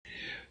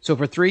So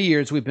for 3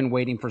 years, we've been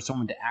waiting for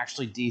someone to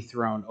actually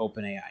dethrone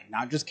OpenAI,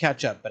 not just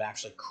catch up, but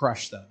actually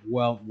crush them.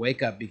 Well,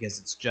 wake up because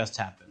it's just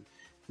happened.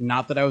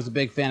 Not that I was a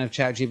big fan of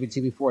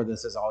ChatGPT before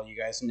this, as all you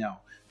guys know,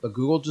 but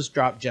Google just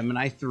dropped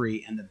Gemini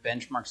 3, and the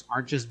benchmarks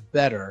aren't just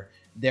better,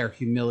 they're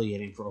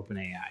humiliating for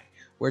OpenAI.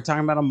 We're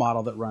talking about a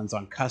model that runs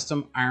on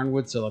custom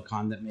Ironwood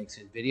silicon that makes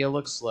Nvidia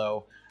look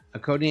slow, a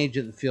coding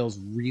agent that feels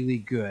really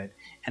good,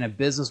 and a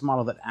business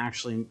model that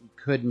actually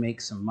could make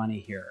some money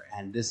here.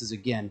 And this is,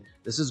 again,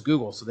 this is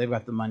Google, so they've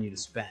got the money to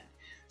spend.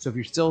 So if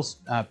you're still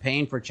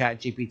paying for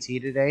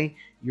ChatGPT today,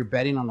 you're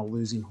betting on a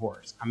losing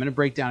horse. I'm going to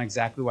break down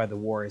exactly why the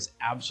war is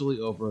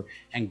absolutely over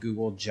and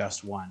Google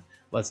just won.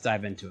 Let's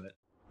dive into it.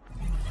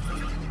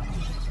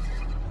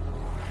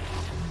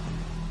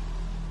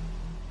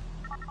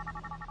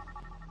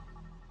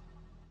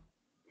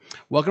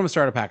 Welcome to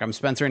Startup Hack. I'm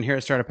Spencer, and here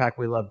at Startup Hack,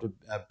 we love to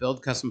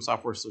build custom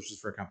software solutions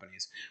for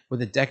companies.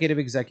 With a decade of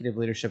executive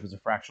leadership as a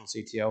fractional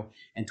CTO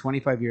and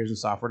 25 years in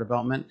software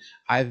development,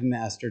 I've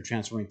mastered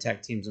transforming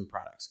tech teams and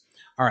products.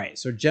 All right,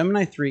 so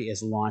Gemini 3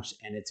 is launched,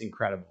 and it's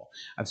incredible.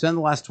 I've spent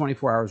the last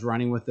 24 hours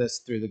running with this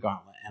through the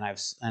gauntlet, and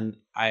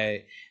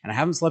I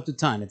haven't slept a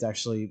ton. It's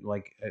actually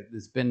like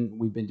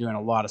we've been doing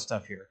a lot of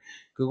stuff here.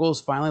 Google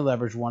has finally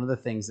leveraged one of the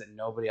things that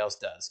nobody else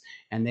does,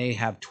 and they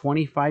have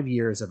 25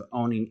 years of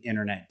owning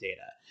internet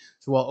data.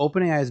 So while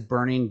OpenAI is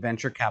burning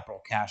venture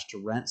capital cash to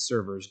rent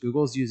servers,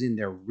 Google is using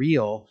their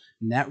real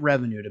net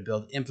revenue to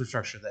build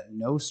infrastructure that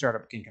no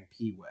startup can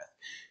compete with.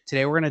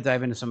 Today, we're going to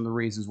dive into some of the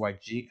reasons why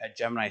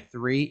Gemini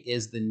 3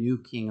 is the new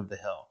king of the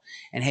hill.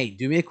 And hey,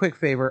 do me a quick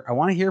favor. I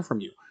want to hear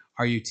from you.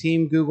 Are you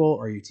team Google?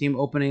 Are you team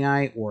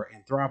OpenAI or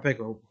Anthropic?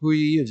 Or who are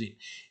you using?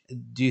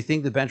 Do you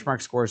think the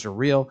benchmark scores are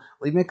real?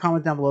 Leave me a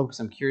comment down below because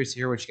I'm curious to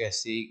hear what you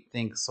guys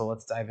think. So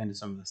let's dive into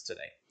some of this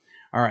today.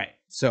 All right,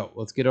 so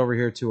let's get over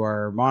here to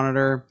our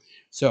monitor.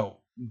 So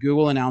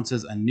Google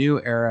announces a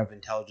new era of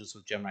intelligence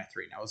with Gemini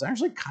 3. Now, it was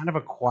actually kind of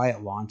a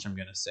quiet launch, I'm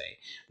going to say.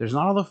 There's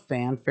not all the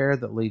fanfare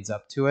that leads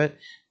up to it,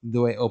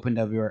 the way you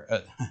can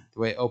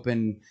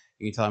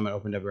tell I'm an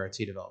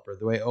OpenWRT developer,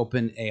 the way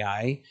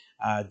OpenAI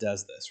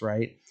does this,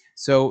 right?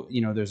 So,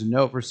 there's a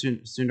note for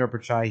Sundar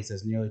Pichai. He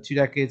says, nearly 2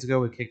 decades ago,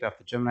 we kicked off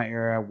the Gemini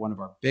era, one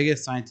of our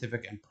biggest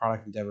scientific and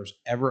product endeavors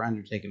ever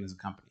undertaken as a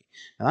company.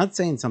 Now, that's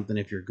saying something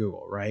if you're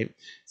Google, right?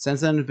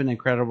 Since then, it's been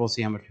incredible to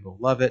see how much people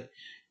love it.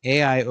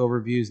 AI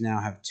overviews now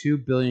have 2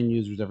 billion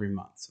users every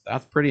month. So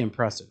that's pretty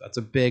impressive. That's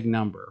a big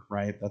number,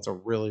 right? That's a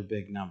really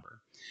big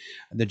number.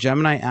 The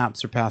Gemini app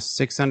surpassed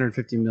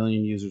 650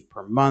 million users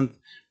per month.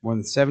 More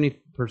than 70%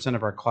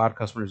 of our cloud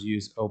customers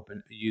use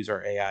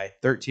our AI.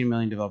 13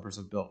 million developers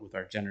have built with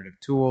our generative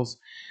tools.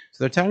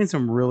 So they're touting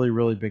some really,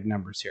 really big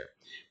numbers here.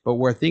 But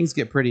where things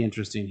get pretty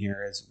interesting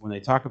here is when they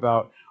talk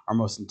about our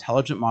most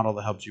intelligent model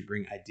that helps you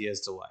bring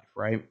ideas to life,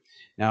 right?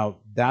 Now,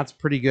 that's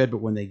pretty good,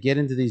 but when they get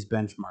into these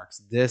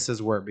benchmarks, this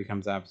is where it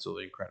becomes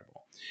absolutely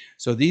incredible.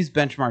 So these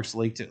benchmarks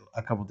leaked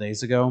a couple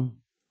days ago.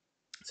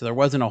 So there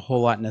wasn't a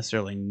whole lot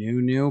necessarily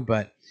new,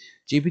 but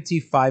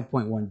GPT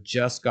 5.1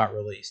 just got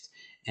released.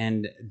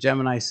 And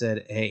Gemini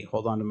said, hey,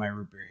 hold on to my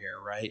root beer here,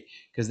 right?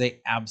 Because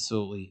they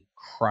absolutely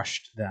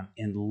crushed them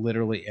in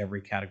literally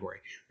every category.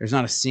 There's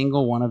not a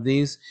single one of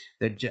these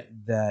that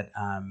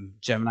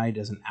Gemini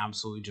doesn't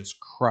absolutely just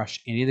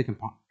crush any of the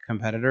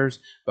competitors,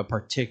 but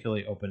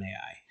particularly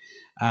OpenAI.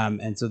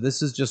 And so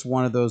this is just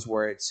one of those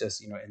where it's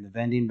just, in the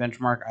vending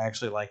benchmark, I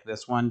actually like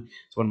this one.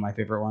 It's one of my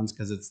favorite ones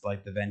because it's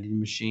like the vending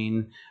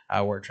machine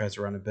where it tries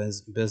to run a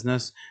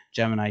business.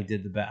 Gemini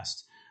did the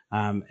best.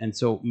 And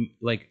so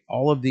like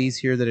all of these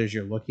here that as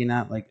you're looking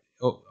at, like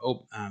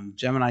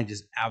Gemini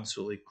just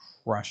absolutely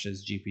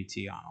crushes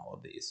GPT on all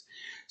of these.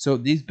 So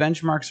these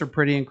benchmarks are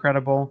pretty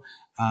incredible.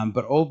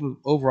 But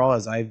overall,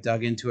 as I've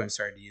dug into it and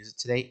started to use it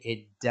today,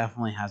 it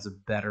definitely has a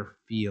better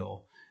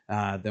feel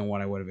than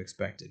what I would have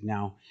expected.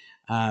 Now,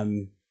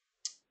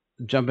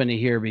 jump into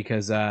here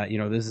because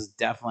this is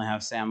definitely how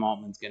Sam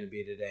Altman's going to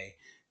be today.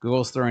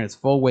 Google's throwing its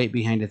full weight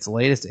behind its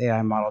latest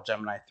AI model,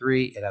 Gemini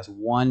 3. It has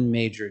one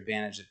major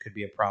advantage that could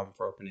be a problem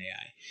for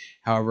OpenAI.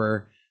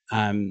 However,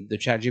 the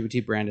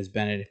ChatGPT brand is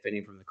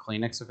benefiting from the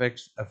Kleenex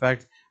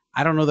effect.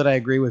 I don't know that I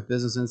agree with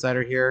Business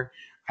Insider here.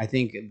 I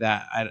think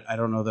that I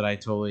don't know that I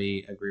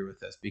totally agree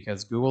with this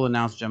because Google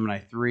announced Gemini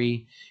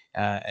 3,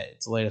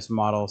 its latest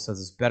model,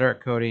 says it's better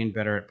at coding,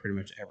 better at pretty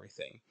much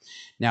everything.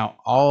 Now,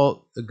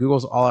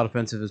 Google's all-out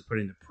offensive is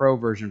putting the pro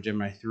version of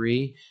Gemini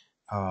 3.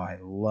 Oh, I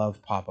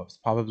love pop-ups.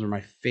 Pop-ups are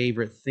my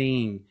favorite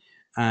thing.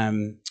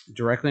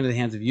 Directly into the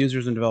hands of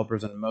users and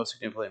developers, and most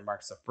significantly, it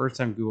marks the first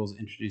time Google's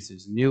introduced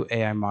its new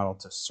AI model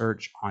to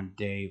search on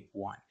day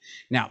one.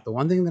 Now, the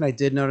one thing that I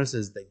did notice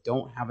is they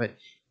don't have it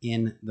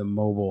in the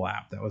mobile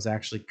app. That was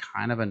actually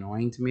kind of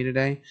annoying to me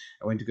today.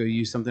 I went to go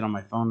use something on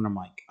my phone, and I'm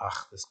like,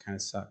 ugh, this kind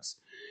of sucks.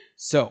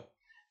 So,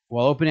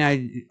 while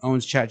OpenAI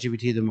owns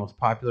ChatGPT, the most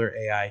popular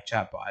AI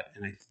chatbot,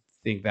 and I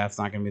think that's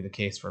not going to be the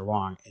case for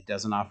long, it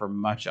doesn't offer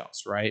much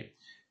else, right?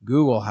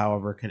 Google,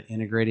 however, can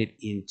integrate it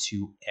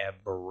into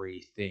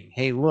everything.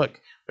 Hey, look,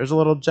 there's a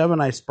little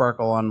Gemini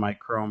sparkle on my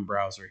Chrome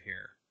browser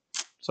here.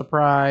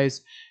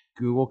 Surprise!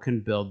 Google can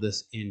build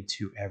this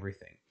into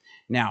everything.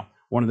 Now,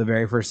 one of the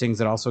very first things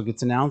that also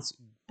gets announced,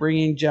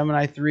 bringing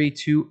Gemini 3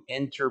 to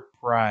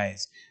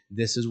enterprise.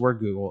 This is where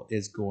Google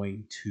is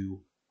going to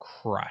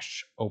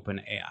crush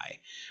OpenAI.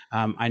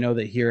 I know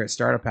that here at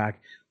Startup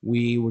Hack,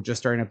 we were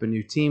just starting up a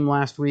new team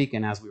last week,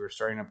 and as we were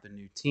starting up the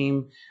new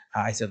team,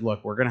 I said,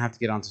 look, we're going to have to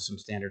get onto some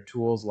standard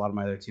tools. A lot of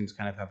my other teams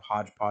kind of have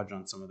hodgepodge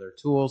on some of their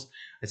tools.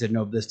 I said,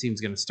 no, this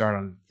team's going to start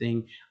on the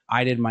thing.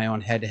 I did my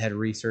own head-to-head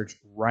research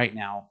right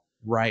now,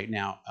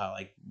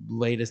 like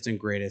latest and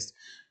greatest,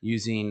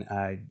 using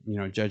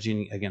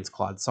judging against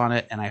Claude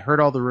Sonnet, and I heard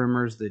all the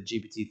rumors that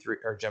GPT-3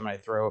 or Gemini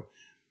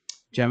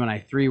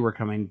 3 were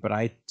coming, but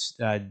I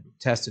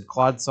tested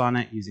Claude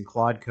Sonnet using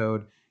Claude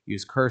Code,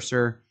 used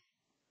Cursor,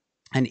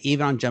 and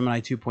even on Gemini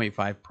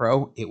 2.5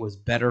 Pro, it was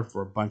better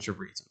for a bunch of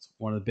reasons.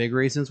 One of the big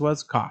reasons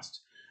was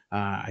cost.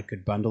 I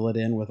could bundle it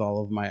in with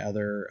all of my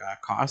other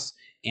costs,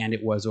 and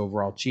it was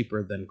overall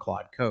cheaper than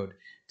Claude Code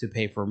to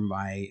pay for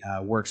my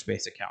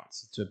workspace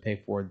accounts, to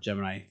pay for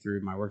Gemini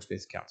through my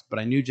workspace accounts. But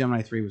I knew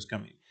Gemini 3 was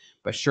coming.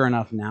 But sure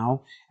enough,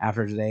 now,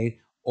 after today,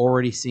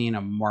 already seeing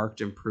a marked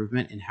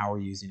improvement in how we're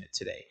using it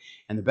today.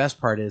 And the best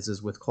part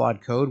is with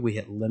Claude Code, we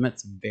hit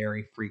limits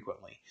very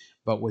frequently.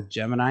 But with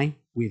Gemini,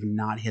 we've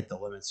not hit the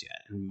limits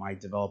yet. And my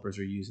developers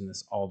are using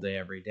this all day,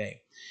 every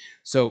day.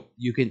 So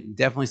you can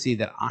definitely see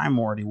that I'm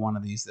already one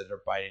of these that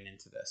are biting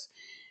into this.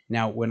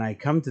 Now, when I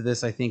come to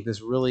this, I think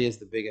this really is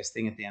the biggest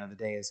thing at the end of the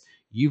day is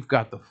you've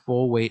got the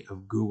full weight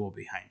of Google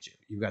behind you.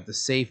 You've got the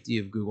safety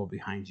of Google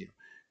behind you.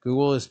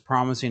 Google is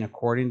promising,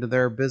 according to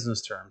their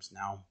business terms,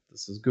 now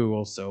this is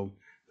Google, so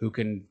who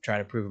can try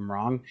to prove them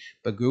wrong?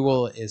 But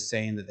Google is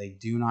saying that they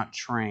do not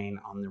train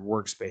on their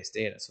workspace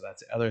data. So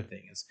that's the other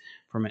thing is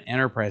from an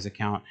enterprise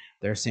account,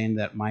 they're saying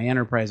that my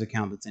enterprise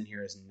account that's in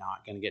here is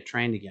not going to get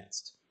trained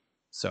against.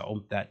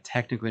 So that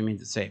technically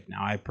means it's safe.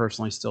 Now, I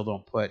personally still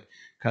don't put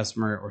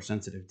customer or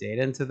sensitive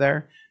data into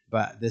there,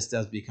 but this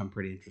does become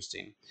pretty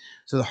interesting.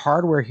 So the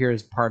hardware here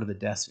is part of the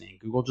destiny.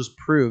 Google just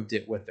proved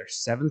it with their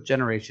 7th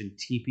generation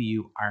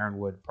TPU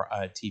Ironwood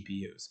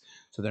TPUs.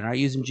 So they're not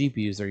using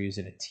GPUs, they're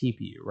using a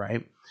TPU,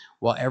 right?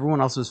 While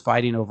everyone else is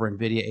fighting over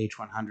Nvidia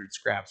H100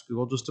 scraps,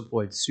 Google just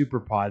deployed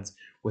SuperPods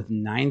with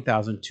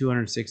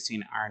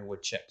 9,216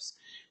 Ironwood chips.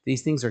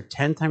 These things are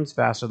 10 times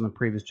faster than the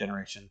previous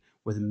generation,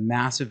 with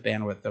massive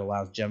bandwidth that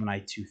allows Gemini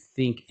to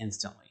think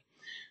instantly.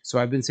 So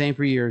I've been saying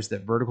for years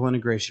that vertical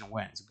integration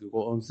wins.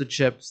 Google owns the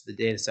chips, the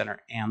data center,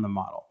 and the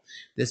model.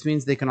 This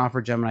means they can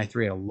offer Gemini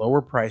 3 at a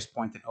lower price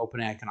point than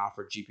OpenAI can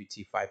offer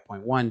GPT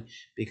 5.1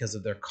 because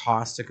of their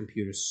cost to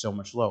compute is so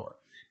much lower.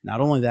 Not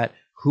only that,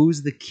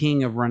 who's the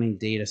king of running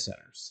data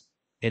centers?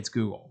 It's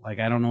Google. Like,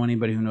 I don't know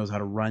anybody who knows how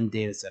to run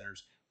data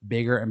centers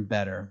bigger and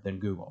better than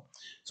Google.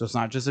 So it's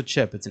not just a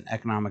chip, it's an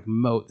economic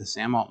moat that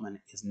Sam Altman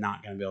is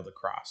not going to be able to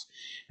cross.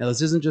 Now,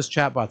 this isn't just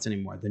chatbots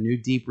anymore. The new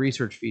deep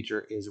research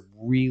feature is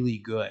really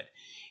good.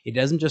 It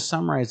doesn't just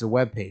summarize a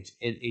web page.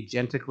 It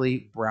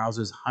agentically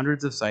browses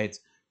hundreds of sites,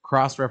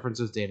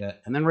 cross-references data,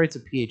 and then writes a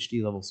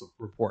PhD level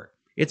report.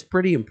 It's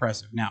pretty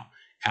impressive. Now,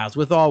 as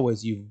with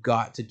always, you've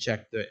got to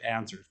check the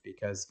answers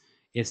because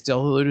it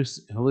still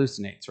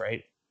hallucinates,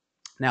 right?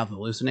 Now, the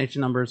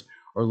hallucination numbers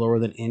are lower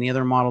than any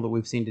other model that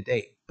we've seen to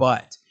date,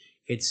 but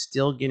it's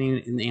still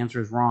getting the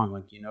answers wrong.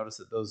 Like you notice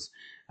that those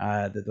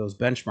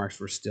benchmarks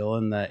were still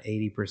in the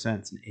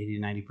 80% and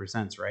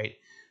 80-90%, right?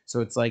 So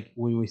it's like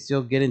when we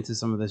still get into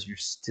some of this, you're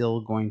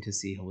still going to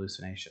see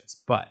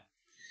hallucinations. But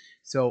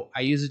so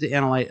I use it to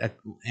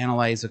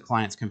analyze a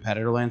client's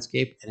competitor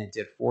landscape, and it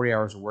did 40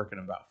 hours of work in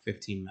about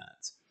 15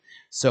 minutes.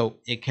 So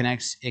it can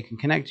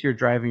connect to your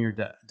Drive and your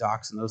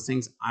docs and those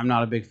things. I'm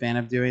not a big fan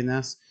of doing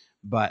this,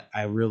 but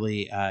I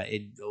really,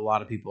 a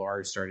lot of people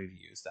are starting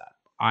to use that.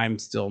 I'm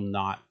still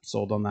not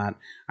sold on that.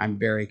 I'm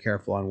very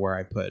careful on where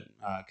I put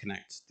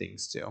connect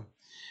things to.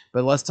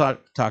 But let's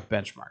talk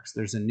benchmarks.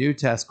 There's a new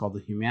test called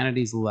the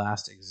Humanities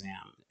Last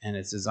Exam, and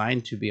it's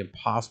designed to be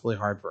impossibly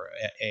hard for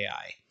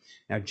AI.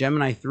 Now,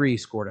 Gemini 3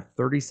 scored a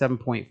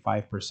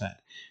 37.5%.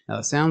 Now,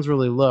 that sounds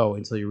really low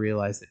until you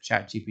realize that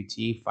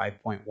ChatGPT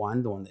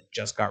 5.1, the one that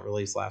just got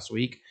released last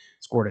week,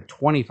 scored a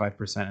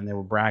 25%, and they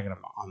were bragging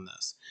on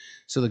this.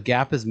 So the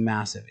gap is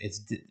massive.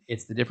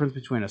 It's the difference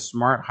between a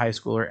smart high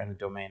schooler and a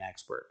domain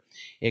expert.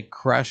 It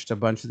crushed a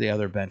bunch of the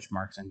other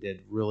benchmarks and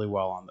did really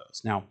well on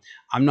those. Now,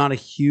 I'm not a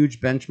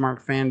huge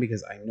benchmark fan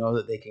because I know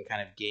that they can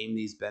kind of game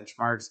these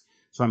benchmarks,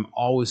 so I'm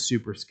always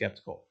super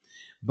skeptical.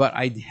 But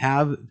I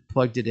have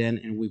plugged it in,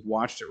 and we've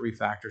watched it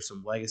refactor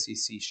some legacy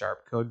C#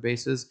 code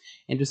bases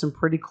into some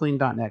pretty clean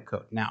 .NET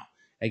code. Now,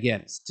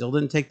 again, still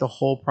didn't take the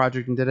whole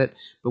project and did it,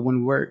 but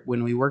when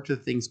we worked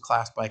with things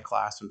class by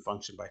class and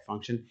function by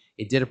function,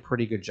 it did a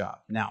pretty good job.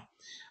 Now,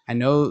 I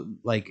know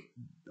like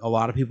a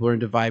lot of people are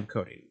into vibe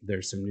coding.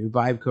 There's some new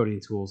vibe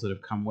coding tools that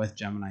have come with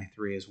Gemini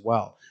 3 as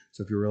well.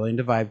 So if you're really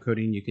into vibe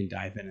coding, you can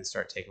dive in and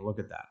start taking a look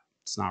at that.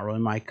 It's not really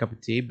my cup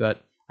of tea,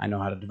 but I know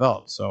how to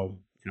develop. So,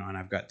 and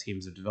I've got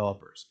teams of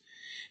developers.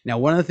 Now,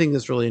 one of the things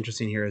that's really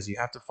interesting here is you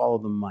have to follow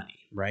the money,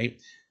 right?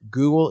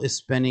 Google is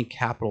spending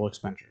capital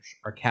expenditures,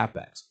 or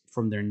CapEx,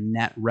 from their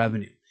net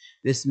revenue.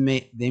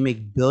 They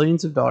make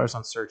billions of dollars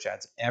on search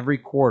ads every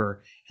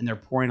quarter, and they're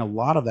pouring a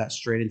lot of that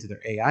straight into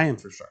their AI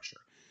infrastructure.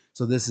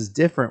 So this is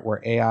different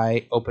where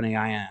AI,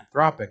 OpenAI, and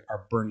Anthropic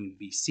are burning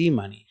VC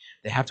money.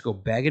 They have to go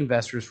beg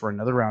investors for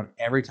another round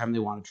every time they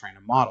want to train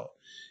a model.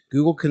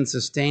 Google can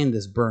sustain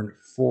this burn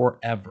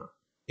forever.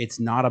 It's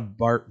not a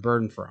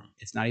burn for them.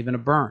 It's not even a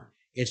burn.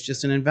 It's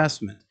just an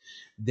investment.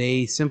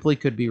 They simply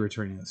could be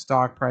returning the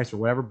stock price or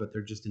whatever, but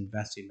they're just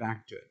investing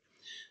back to it.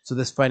 So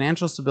this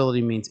financial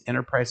stability means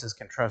enterprises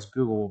can trust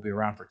Google will be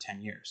around for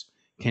 10 years.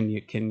 Can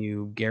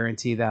you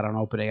guarantee that on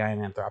OpenAI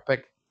and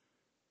Anthropic?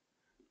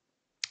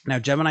 Now,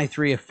 Gemini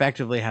 3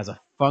 effectively has a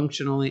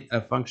functionally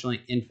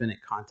infinite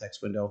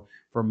context window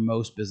for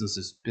most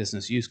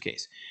business use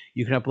case.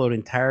 You can upload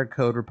entire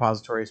code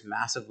repositories,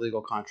 massive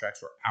legal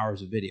contracts, or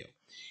hours of video.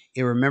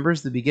 It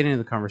remembers the beginning of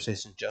the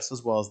conversation just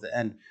as well as the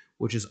end,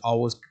 which has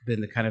always been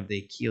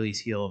the Achilles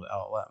heel of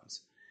LLMs.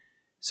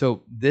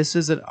 So this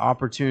is an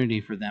opportunity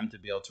for them to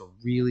be able to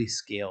really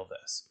scale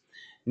this.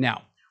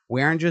 Now,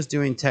 we aren't just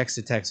doing text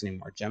to text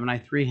anymore. Gemini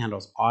 3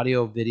 handles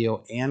audio,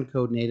 video, and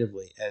code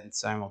natively and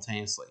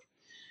simultaneously.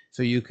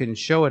 So you can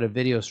show it a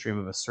video stream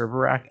of a server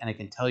rack, and it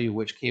can tell you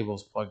which cable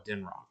is plugged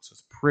in wrong. So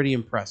it's pretty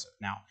impressive.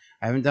 Now,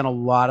 I haven't done a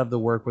lot of the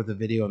work with the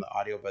video and the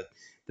audio, but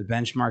the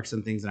benchmarks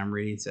and things that I'm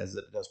reading says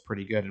that it does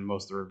pretty good in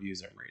most of the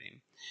reviews I'm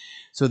reading.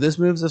 So this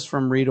moves us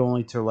from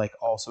read-only to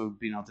also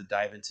being able to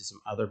dive into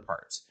some other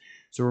parts.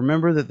 So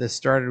remember that this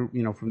started,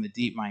 from the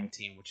DeepMind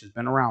team, which has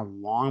been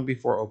around long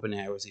before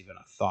OpenAI was even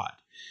a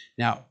thought.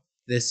 Now,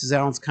 this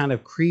sounds kind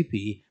of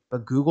creepy,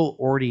 but Google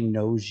already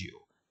knows you.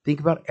 Think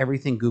about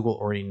everything Google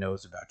already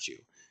knows about you.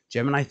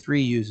 Gemini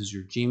 3 uses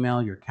your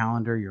Gmail, your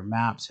calendar, your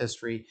maps,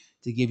 history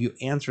to give you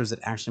answers that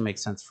actually make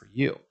sense for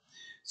you.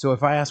 So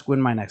if I ask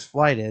when my next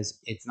flight is,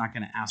 it's not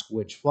going to ask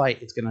which flight.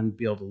 It's going to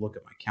be able to look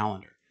at my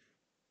calendar.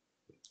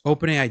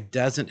 OpenAI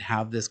doesn't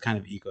have this kind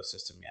of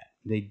ecosystem yet.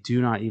 They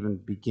do not even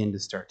begin to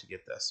start to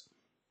get this.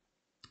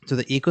 So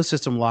the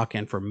ecosystem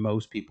lock-in for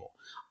most people.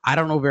 I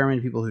don't know very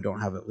many people who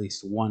don't have at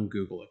least one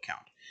Google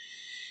account.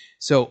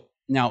 So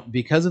now,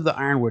 because of the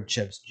Ironwood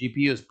chips,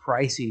 GPU is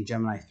pricing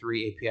Gemini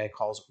 3 API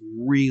calls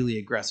really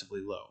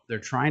aggressively low. They're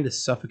trying to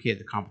suffocate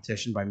the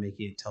competition by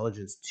making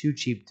intelligence too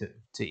cheap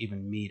to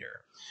even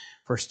meter.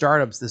 For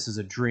startups, this is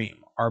a dream.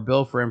 Our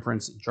bill for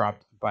inference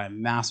dropped by a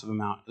massive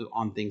amount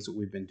on things that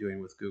we've been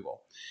doing with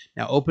Google.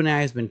 Now,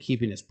 OpenAI has been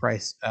keeping its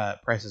prices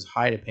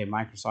high to pay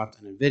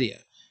Microsoft and Nvidia.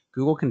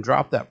 Google can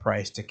drop that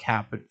price to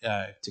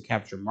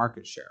capture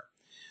market share.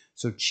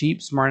 So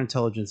cheap, smart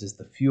intelligence is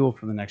the fuel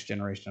for the next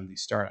generation of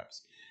these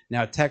startups.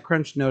 Now,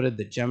 TechCrunch noted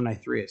that Gemini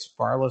 3 is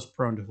far less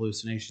prone to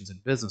hallucinations in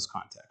business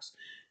contexts.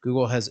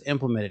 Google has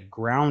implemented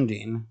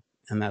grounding,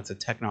 and that's a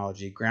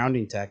technology,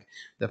 grounding tech,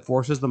 that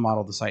forces the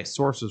model to cite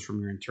sources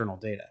from your internal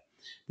data.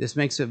 This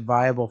makes it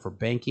viable for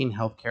banking,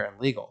 healthcare, and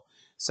legal,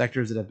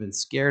 sectors that have been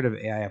scared of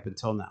AI up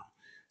until now.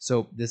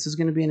 So this is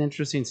going to be an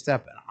interesting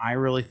step, and I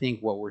really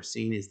think what we're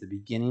seeing is the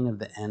beginning of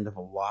the end of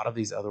a lot of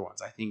these other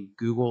ones. I think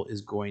Google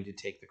is going to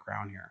take the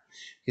crown here.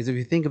 Because if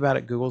you think about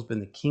it, Google's been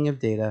the king of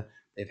data.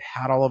 They've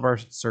had all of our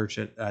search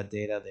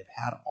data. They've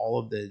had all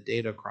of the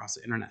data across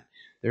the internet.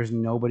 There's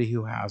nobody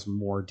who has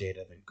more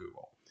data than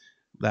Google.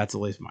 That's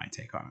at least my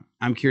take on it.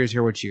 I'm curious to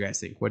hear what you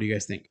guys think. What do you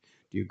guys think?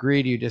 Do you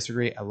agree? Do you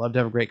disagree? I love to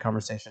have a great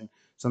conversation.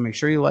 So make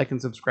sure you like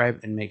and subscribe,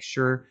 and make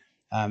sure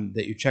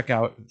that you check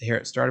out here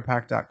at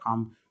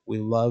starterpack.com. We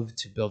love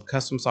to build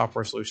custom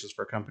software solutions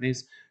for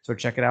companies. So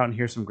check it out and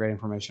here's some great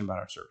information about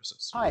our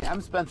services. Hi,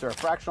 I'm Spencer, a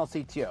fractional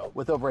CTO.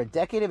 With over a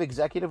decade of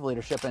executive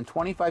leadership and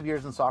 25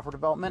 years in software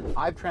development,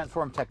 I've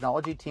transformed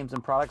technology teams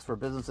and products for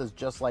businesses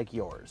just like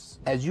yours.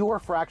 As your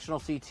fractional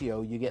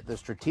CTO, you get the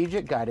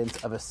strategic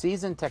guidance of a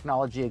seasoned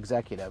technology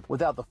executive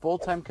without the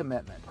full-time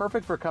commitment.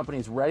 Perfect for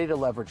companies ready to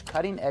leverage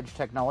cutting-edge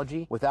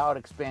technology without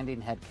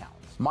expanding headcount.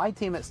 My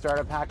team at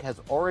Startup Hack has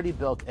already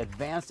built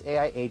advanced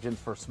AI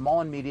agents for small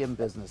and medium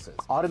businesses,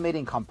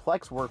 automating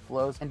complex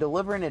workflows and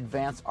delivering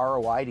advanced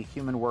ROI to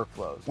human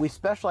workflows. We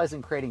specialize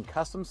in creating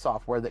custom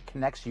software that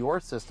connects your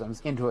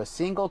systems into a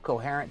single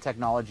coherent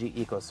technology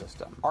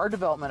ecosystem. Our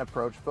development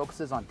approach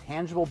focuses on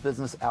tangible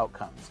business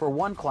outcomes. For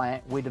one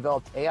client, we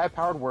developed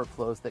AI-powered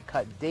workflows that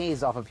cut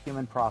days off of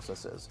human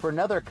processes. For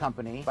another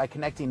company, by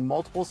connecting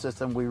multiple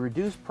systems, we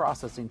reduce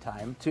processing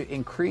time to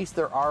increase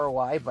their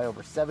ROI by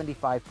over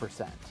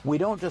 75%. We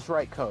don't just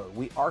write code,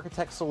 we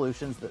architect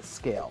solutions that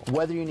scale.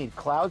 Whether you need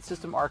cloud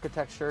system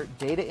architecture,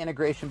 data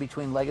integration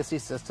between legacy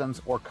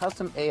systems, or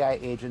custom AI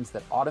agents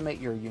that automate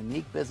your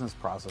unique business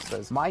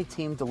processes, my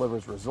team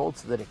delivers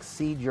results that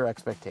exceed your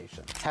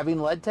expectations.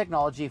 Having led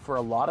technology for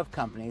a lot of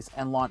companies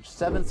and launched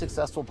 7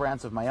 successful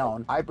brands of my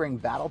own, I bring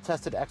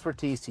battle-tested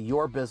expertise to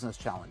your business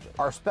challenges.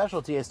 Our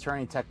specialty is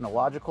turning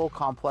technological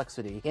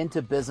complexity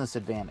into business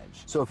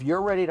advantage. So if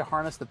you're ready to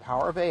harness the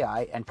power of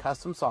AI and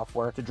custom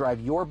software to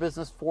drive your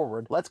business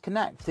forward, let's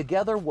connect.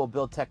 Together, we'll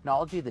build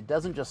technology that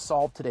doesn't just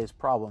solve today's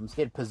problems,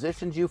 it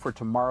positions you for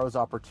tomorrow's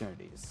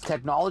opportunities.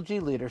 Technology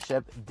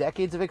leadership,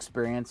 decades of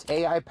experience,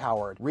 AI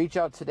powered. Reach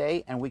out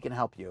today and we can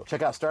help you.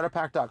 Check out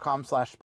starterpack.com/